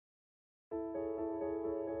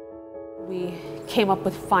We came up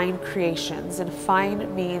with FINE creations, and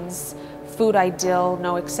FINE means food ideal,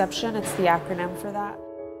 no exception. It's the acronym for that.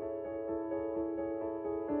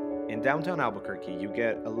 In downtown Albuquerque, you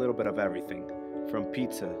get a little bit of everything, from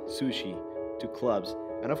pizza, sushi, to clubs,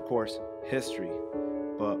 and of course, history.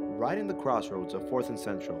 But right in the crossroads of 4th and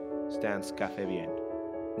Central stands Café Bien.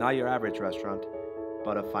 Not your average restaurant,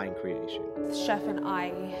 but a fine creation. The chef and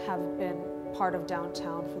I have been part of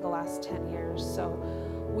downtown for the last 10 years, so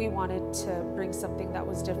we wanted to bring something that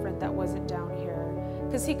was different, that wasn't down here,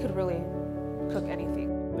 because he could really cook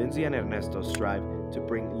anything. Lindsay and Ernesto strive to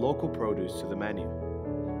bring local produce to the menu.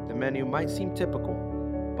 The menu might seem typical,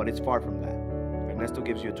 but it's far from that. Ernesto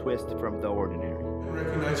gives you a twist from the ordinary. We're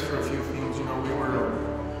recognized for a few things. You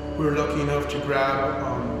know, we were lucky enough to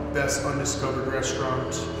grab Best Undiscovered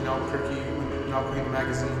Restaurant in Albuquerque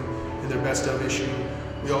magazine in their Best Of issue.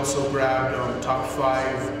 We also grabbed top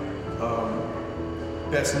 5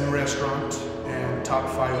 Best New Restaurant and top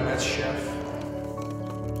 5 Best Chef.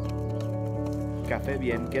 Café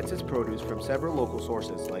Bien gets its produce from several local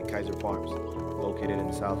sources like Kaiser Farms, located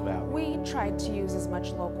in South Valley. We tried to use as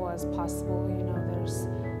much local as possible. You know, there's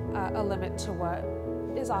a limit to what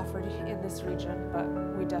is offered in this region, but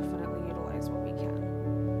we definitely utilize what we can.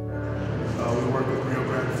 We work with Rio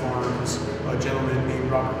Grande Farms, a gentleman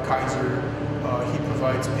named Robert Kaiser. He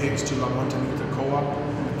provides pigs to La Montañita Co-op.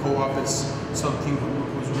 The co-op is something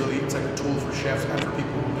who's really, it's like a tool for chefs and for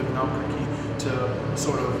people who live in Albuquerque to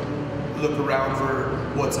sort of look around for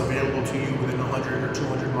what's available to you within 100 or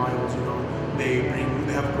 200 miles. You know, they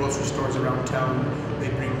have grocery stores around town. They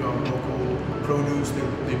bring local produce.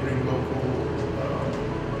 They bring local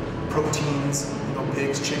proteins. You know,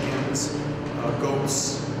 pigs, chickens,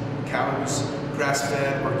 goats, cows,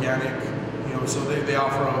 grass-fed, organic. You know, so they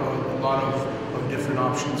offer a lot of different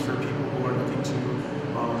options for people who are looking to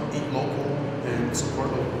eat local and support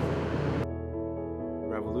local.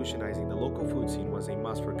 Revolutionizing the local food scene was a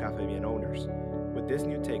must for Café Bien owners. With this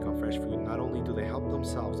new take on fresh food, not only do they help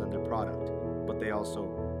themselves and their product, but they also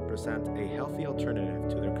present a healthy alternative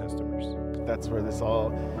to their customers. That's where this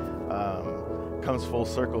all comes full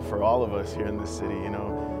circle for all of us here in this city. You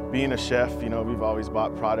know, being a chef, you know, we've always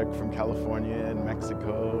bought product from California and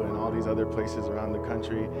Mexico and all these other places around the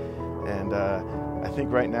country. And I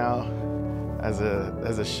think right now, as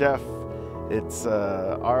a chef, it's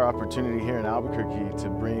our opportunity here in Albuquerque to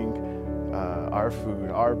bring our food,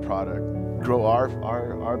 our product, grow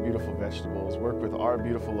our beautiful vegetables, work with our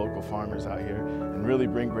beautiful local farmers out here, and really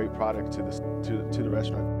bring great product to the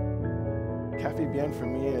restaurant. Café Bien for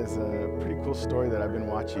me is a pretty cool story that I've been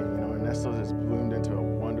watching. You know, Ernesto has bloomed into a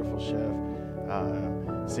wonderful chef.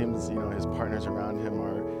 Seems, you know, his partners around him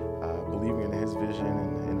are believing in his vision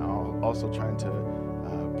and also trying to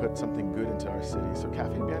put something good into our city. So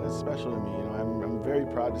Café Bien is special to me. You know, I'm very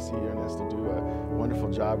proud to see Ernesto do a wonderful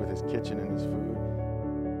job with his kitchen and his food.